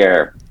they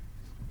care.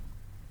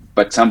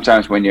 But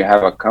sometimes when you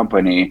have a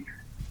company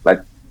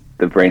like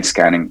the brain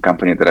scanning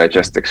company that I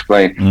just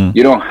explained,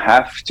 you don't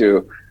have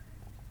to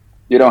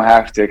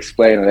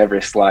explain on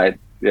every slide,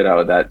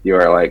 that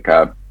you're like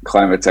a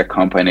climate tech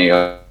company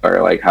or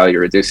like how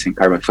you're reducing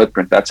carbon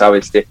footprint. That's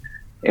obviously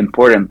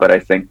important, but I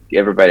think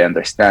everybody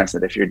understands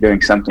that if you're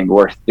doing something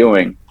worth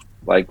doing,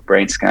 like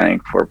brain scanning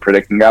for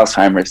predicting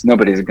Alzheimer's,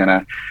 nobody's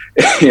gonna,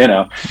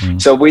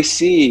 So we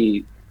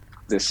see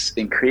this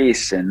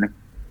increase in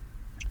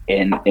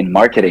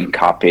marketing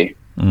copy,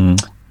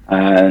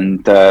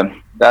 and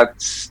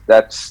that's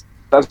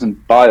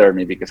doesn't bother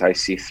me because I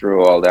see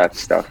through all that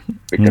stuff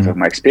because of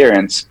my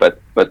experience.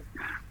 But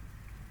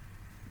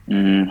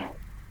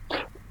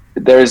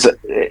there's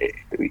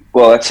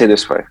let's say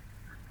this way: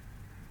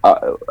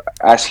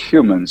 as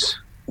humans,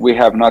 we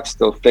have not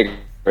still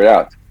figured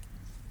out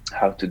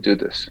how to do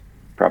this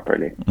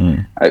properly.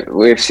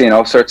 We've seen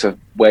all sorts of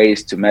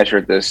ways to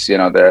measure this.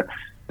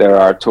 There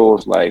are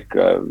tools like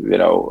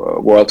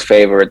World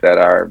Favor that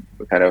are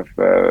kind of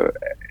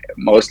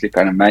mostly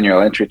kind of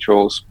manual entry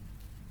tools,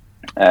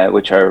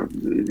 which are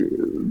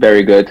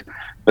very good.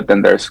 But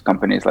then there's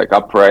companies like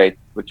Upright,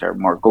 which are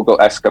more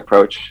Google-esque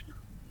approach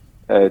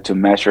to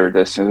measure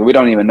this. And we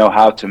don't even know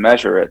how to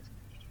measure it.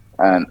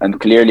 And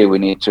clearly we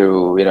need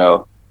to,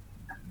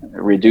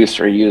 reduce,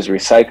 reuse,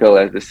 recycle,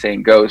 as the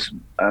saying goes.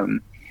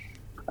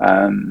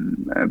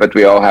 But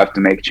we all have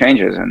to make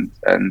changes.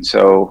 And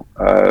so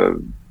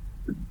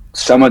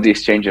some of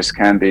these changes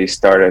can be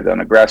started on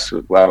a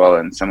grassroots level,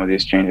 and some of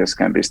these changes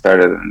can be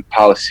started on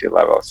policy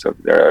level. So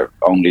there are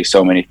only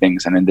so many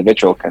things an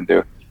individual can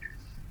do.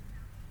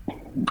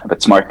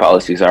 But smart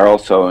policies are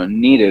also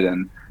needed,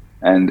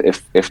 and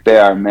if they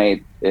are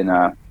made in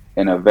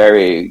a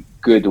very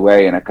good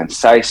way, in a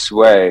concise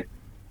way,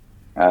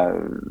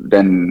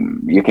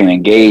 then you can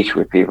engage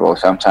with people.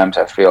 Sometimes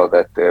I feel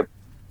that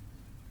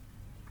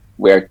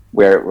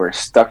we're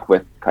stuck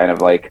with kind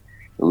of like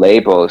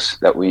labels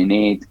that we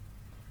need.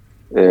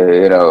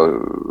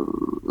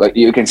 Like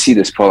you can see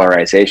this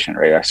polarization,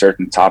 right? There are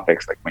certain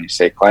topics, like when you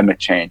say climate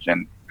change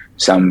in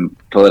some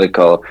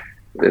political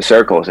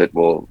circles, it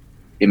will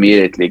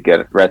immediately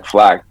get red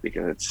flagged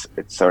because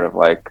it's sort of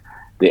like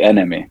the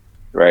enemy,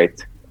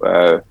 right?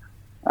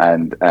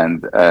 And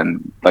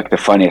like the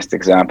funniest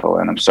example,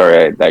 and I'm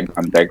sorry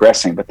I'm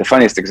digressing, but the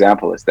funniest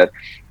example is that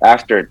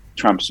after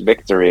Trump's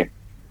victory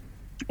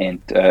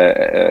in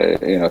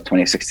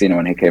 2016,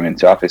 when he came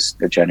into office,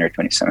 January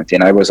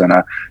 2017, I was on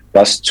a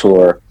bus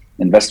tour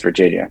in West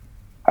Virginia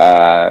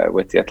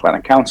with the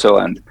Atlanta Council,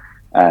 and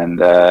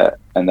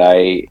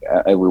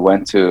we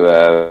went to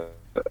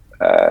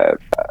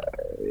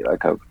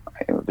like a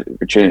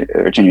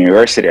Virginia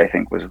University, I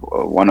think, was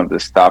one of the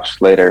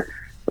stops later.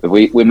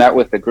 We met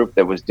with the group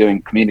that was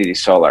doing community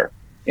solar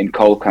in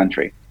coal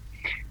country,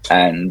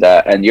 and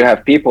you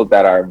have people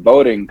that are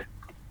voting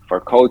for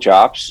coal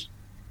jobs,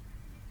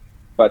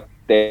 but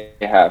they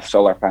have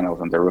solar panels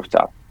on their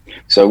rooftop.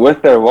 So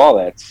with their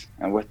wallets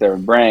and with their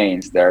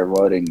brains, they're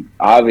voting.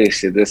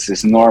 Obviously, this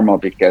is normal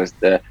because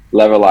the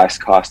levelized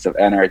cost of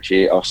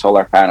energy of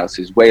solar panels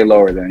is way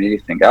lower than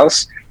anything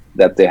else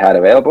that they had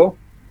available.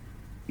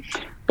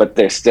 But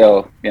they're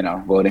still,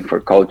 voting for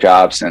coal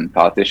jobs and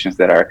politicians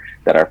that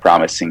are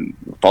promising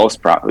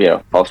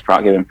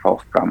giving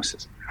false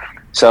promises.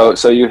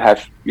 So you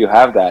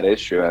have that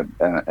issue,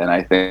 and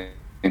I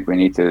think we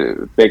need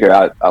to figure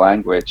out a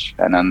language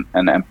and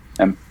an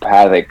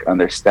empathic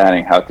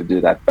understanding how to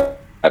do that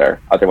better.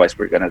 Otherwise,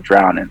 we're going to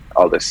drown in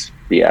all this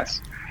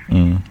BS.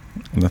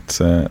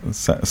 That's a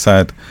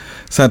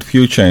sad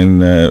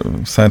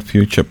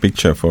future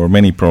picture for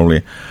many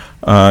probably.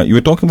 You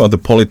were talking about the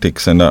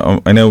politics, and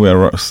I know we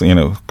are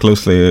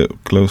close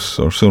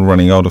or soon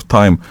running out of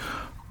time.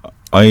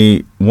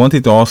 I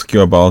wanted to ask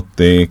you about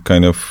the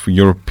kind of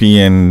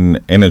European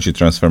energy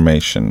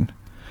transformation,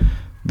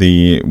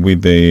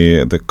 with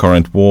the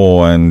current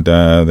war and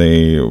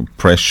the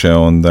pressure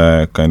on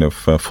the kind of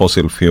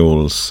fossil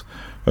fuels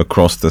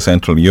across the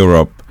Central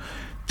Europe.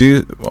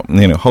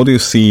 How do you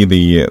see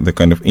the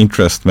kind of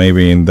interest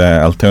maybe in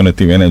the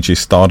alternative energy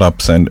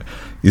startups, and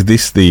is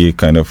this the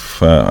kind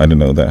of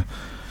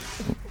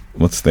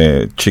what's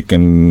the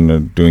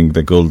chicken doing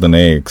the golden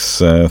eggs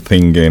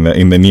thing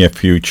in the near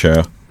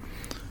future?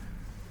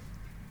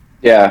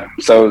 Yeah,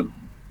 so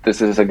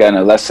this is again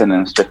a lesson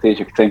in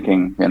strategic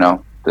thinking.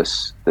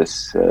 This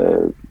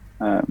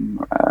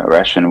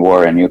Russian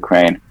war in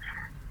Ukraine.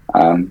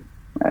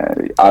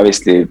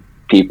 Obviously,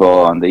 people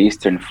on the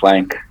eastern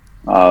flank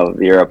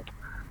of Europe,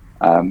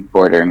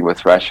 bordering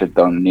with Russia,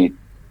 don't need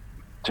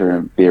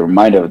to be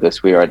reminded of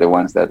this. We are the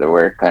ones that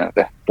were kind of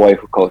the boy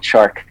who called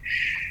shark,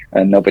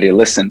 and nobody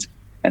listened.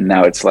 And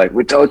now it's like,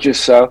 we told you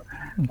so.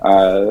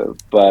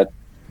 But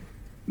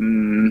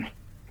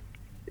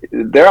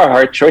there are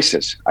hard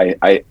choices.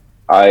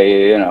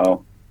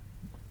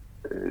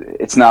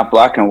 It's not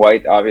black and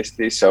white,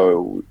 obviously.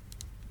 So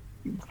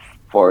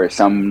for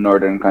some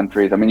northern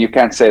countries, you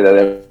can't say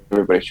that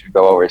everybody should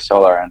go over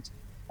solar and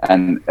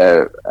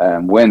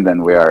wind,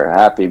 and we are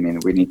happy.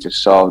 We need to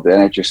solve the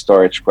energy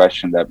storage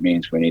question. That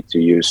means we need to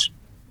use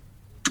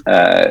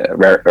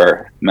rare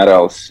earth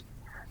metals.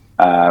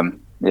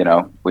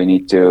 We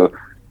need to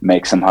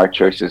make some hard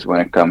choices when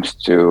it comes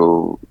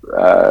to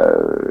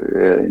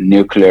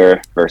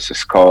nuclear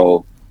versus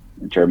coal.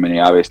 Germany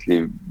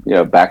obviously,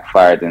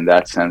 backfired in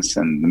that sense,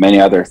 and many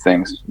other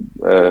things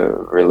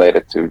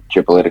related to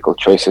geopolitical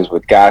choices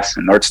with gas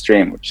and Nord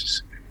Stream, which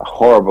is a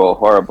horrible,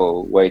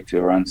 horrible way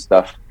to run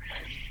stuff.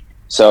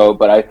 So,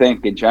 but I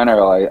think in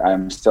general,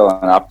 I'm still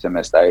an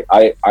optimist.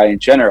 I in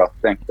general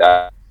think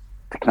that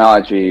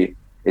technology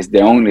is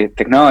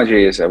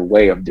a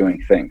way of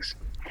doing things.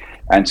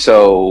 And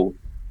so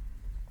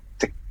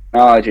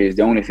technology is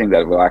the only thing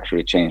that will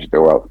actually change the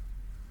world.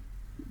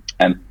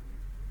 And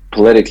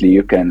politically,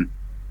 you can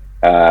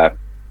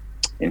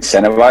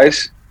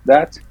incentivize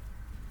that,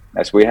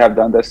 as we have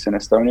done this in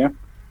Estonia,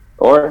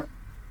 or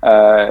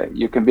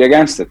you can be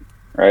against it,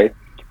 right?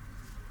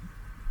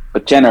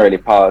 But generally,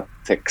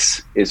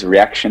 politics is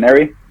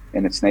reactionary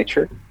in its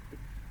nature.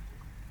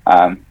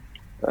 But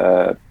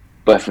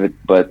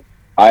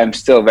I'm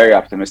still very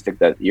optimistic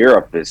that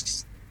Europe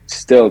is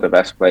still the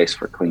best place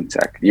for clean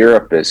tech.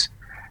 Europe is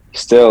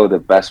still the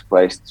best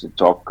place to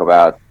talk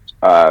about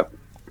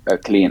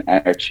clean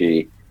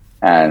energy,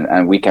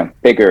 and we can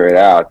figure it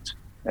out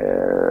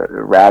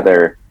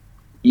rather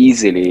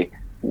easily.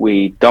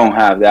 We don't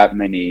have that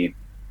many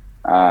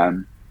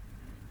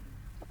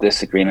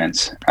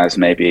disagreements as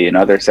maybe in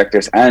other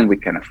sectors, and we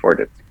can afford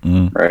it,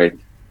 right?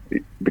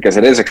 Because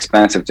it is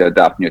expensive to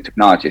adopt new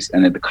technologies,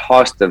 and the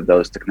cost of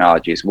those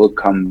technologies will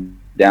come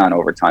down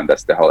over time.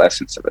 That's the whole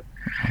essence of it.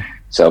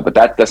 So, but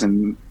that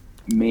doesn't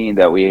mean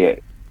that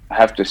we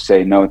have to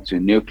say no to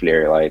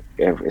nuclear,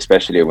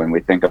 especially when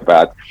we think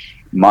about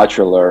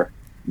modular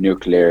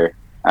nuclear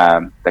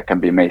that can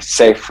be made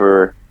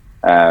safer.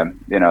 The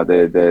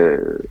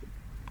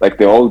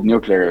old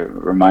nuclear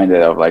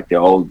reminded of the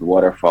old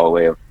waterfall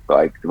way of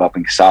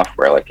developing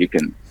software. You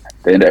can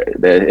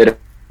the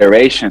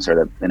iterations or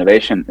the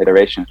innovation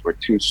iterations were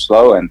too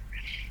slow, and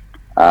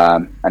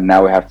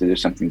now we have to do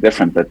something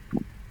different. But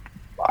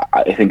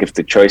I think if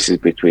the choice is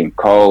between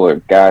coal or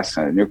gas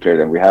and nuclear,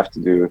 then we have to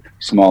do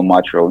small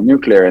modular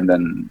nuclear, and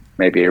then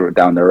maybe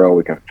down the road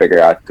we can figure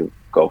out to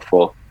go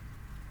full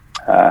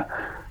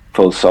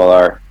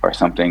solar or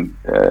something.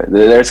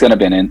 There's going to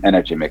be an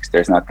energy mix.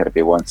 There's not going to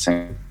be one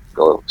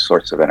single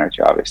source of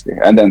energy, obviously,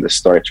 and then the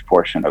storage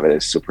portion of it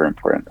is super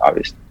important,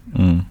 obviously.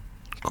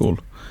 Cool.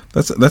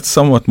 That's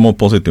somewhat more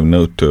positive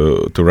note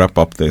to wrap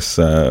up this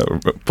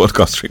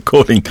podcast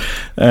recording.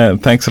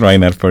 Thanks,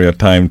 Rainer, for your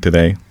time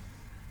today.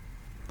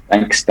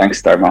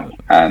 Thanks, Dharma,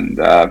 and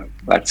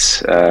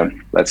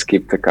let's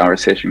keep the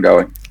conversation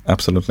going.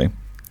 Absolutely.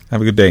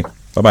 Have a good day.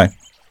 Bye-bye.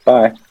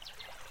 Bye.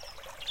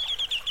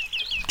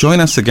 Join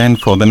us again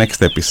for the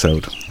next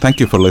episode. Thank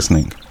you for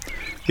listening.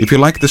 If you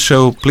like the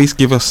show, please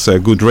give us a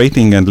good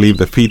rating and leave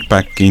the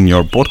feedback in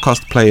your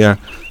podcast player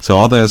so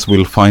others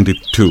will find it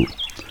too.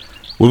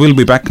 We will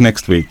be back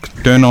next week.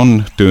 Turn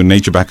on to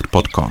Nature-Backed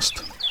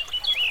Podcast.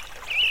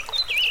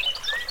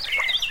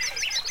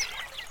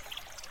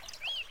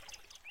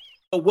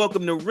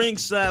 Welcome to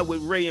Ringside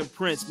with Ray and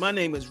Prince. My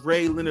name is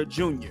Ray Leonard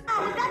Jr. Oh, is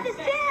that the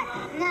set?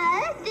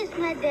 No, that's just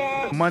my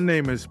dad. My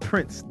name is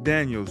Prince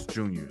Daniels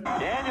Jr.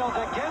 Daniels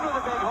again with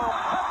a big home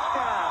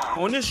touchdown.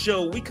 On this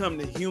show, we come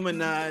to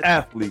humanize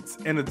Athletes,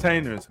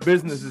 entertainers,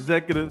 business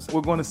executives.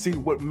 We're going to see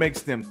what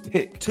makes them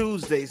tick.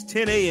 Tuesdays,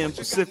 10 a.m.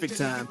 Pacific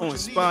time on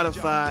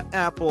Spotify,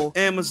 Apple,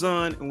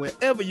 Amazon, and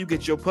wherever you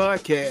get your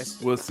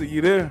podcasts. We'll see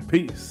you there.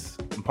 Peace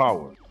and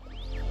power.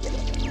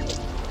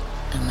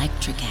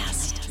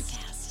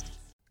 Electricast.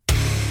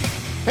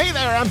 Hey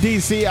there, I'm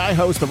DC. I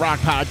host the Rock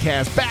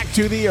Podcast, Back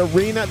to the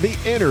Arena, The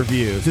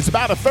Interviews. It's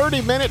about a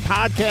 30-minute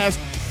podcast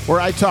where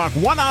I talk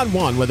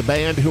one-on-one with a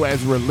band who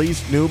has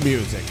released new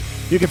music.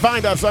 You can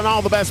find us on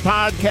all the best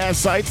podcast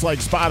sites like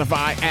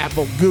Spotify,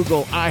 Apple,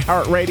 Google,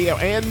 iHeartRadio,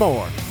 and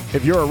more.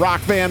 If you're a rock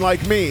fan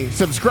like me,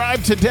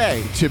 subscribe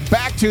today to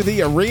Back to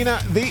the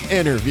Arena, The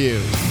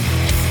Interviews.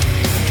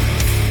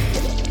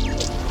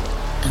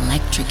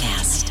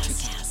 Electricast.